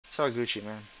all Gucci,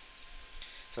 man.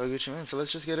 It's all Gucci, man. So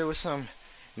let's just get it with some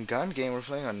gun game. We're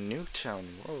playing on Nuketown.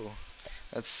 Whoa.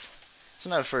 It's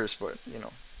not first, but, you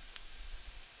know.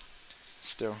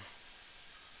 Still.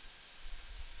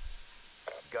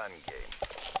 Gun game.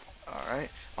 Alright.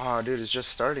 Oh, dude, it's just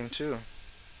starting, too.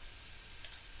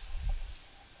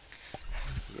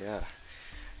 Yeah.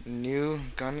 New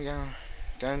gun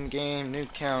game,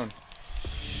 Nuketown.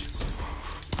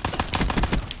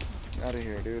 Get out of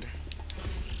here, dude.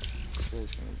 This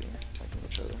guy's gonna be attacking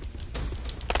each other.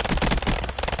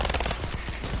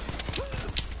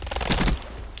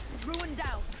 Ruin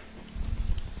down.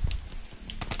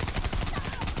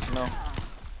 No.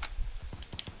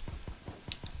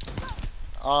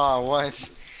 Ah, oh, what?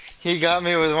 He got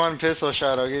me with one pistol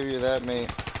shot. I'll give you that,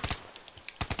 mate.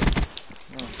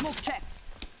 No. Smoke checked.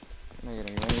 I'm not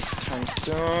getting ready anytime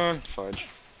soon. Fudge.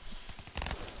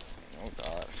 Oh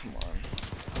god, come on.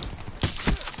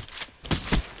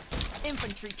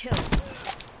 Infantry kill.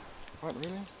 What,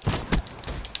 really?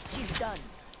 She's done.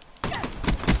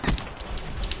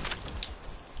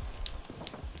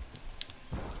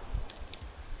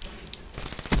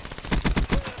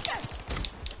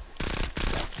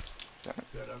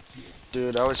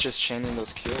 Dude, I was just chaining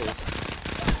those kills.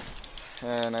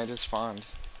 And I just spawned.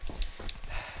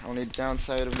 Only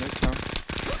downside of Nuketown.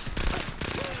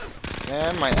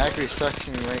 Man, my accuracy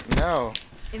sucking right now.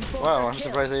 Wow, I'm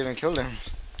surprised I even killed him.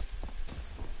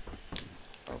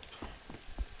 Oh.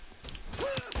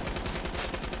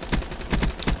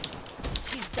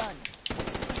 She's done.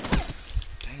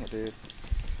 Dang it, dude.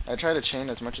 I try to chain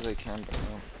as much as I can, but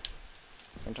no.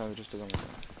 Sometimes it just doesn't work.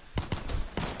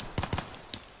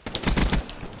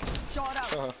 Shot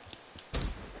out.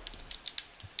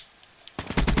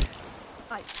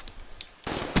 Hi.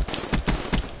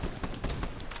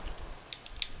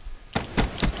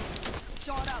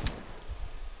 Shot out.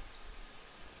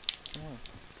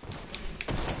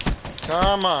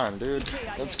 Come on, dude.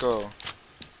 Let's go.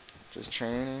 Just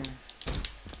training.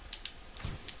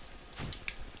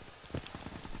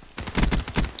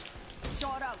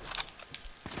 Shot out.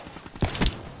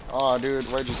 Oh, dude,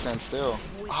 why'd you stand still?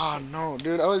 Oh, no,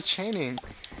 dude, I was chaining.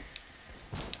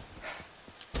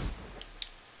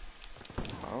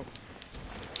 Oh.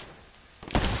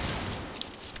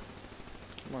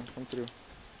 Come on, come through.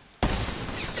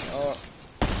 Oh.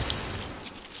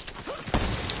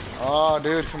 Oh,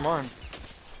 dude, come on.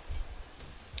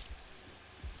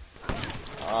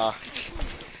 Ah.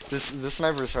 This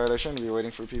sniper is hard. I shouldn't be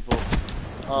waiting for people.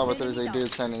 Oh, but there's a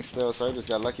dude standing still, so I just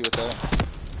got lucky with that.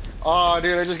 Oh,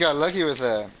 dude, I just got lucky with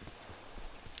that.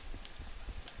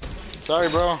 Sorry,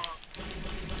 bro.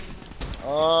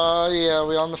 Oh, yeah,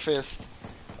 we on the fist.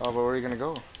 Oh, but where are you gonna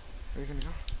go? Where are you gonna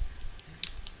go?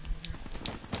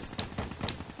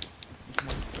 Come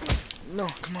on. No,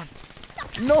 come on.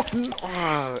 No! No.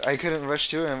 Oh, I couldn't rush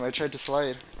to him. I tried to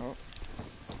slide. Oh.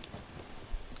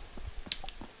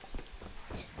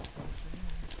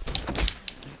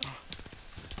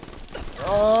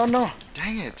 Oh, no.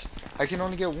 Dang it. I can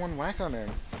only get one whack on him.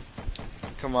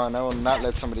 Come on, I will not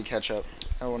let somebody catch up.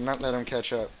 I will not let him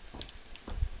catch up.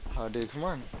 Oh, dude, come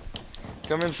on.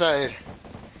 Come inside.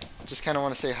 Just kind of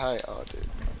want to say hi. Oh, dude.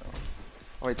 No.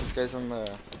 Oh, wait, this guy's on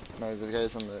the... No, this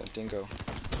guy's on the dingo.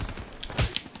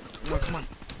 No, come on.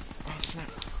 Oh,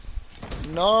 snap.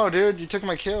 No, dude, you took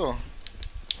my kill.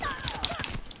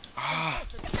 Ah.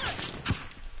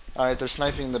 Alright, they're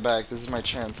sniping in the back. This is my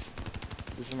chance.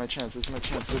 This is my chance. This is my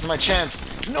chance. This is my chance.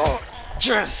 No!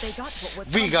 Yes!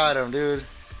 We got him, dude.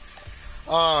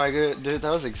 Oh my god, dude, that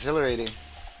was exhilarating.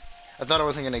 I thought I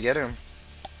wasn't gonna get him.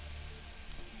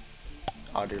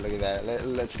 Oh, dude, look at that.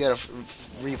 Let's get a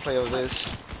replay of this.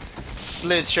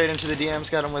 Slid straight into the DMs,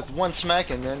 got him with one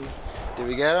smack, and then did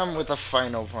we get him with a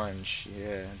final punch?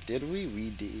 Yeah, did we?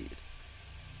 We did.